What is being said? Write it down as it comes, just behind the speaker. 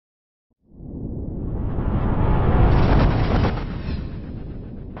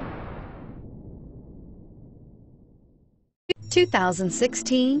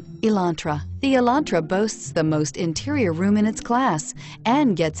2016 Elantra. The Elantra boasts the most interior room in its class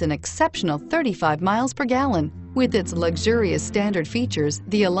and gets an exceptional 35 miles per gallon. With its luxurious standard features,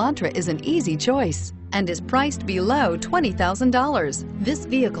 the Elantra is an easy choice and is priced below $20,000. This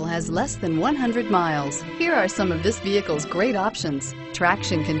vehicle has less than 100 miles. Here are some of this vehicle's great options: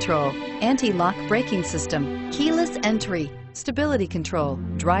 traction control, anti-lock braking system, keyless entry, stability control,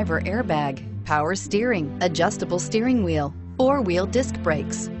 driver airbag, power steering, adjustable steering wheel, four-wheel disc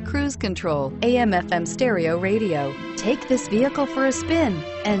brakes, cruise control, AM/FM stereo radio. Take this vehicle for a spin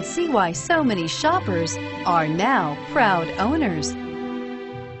and see why so many shoppers are now proud owners.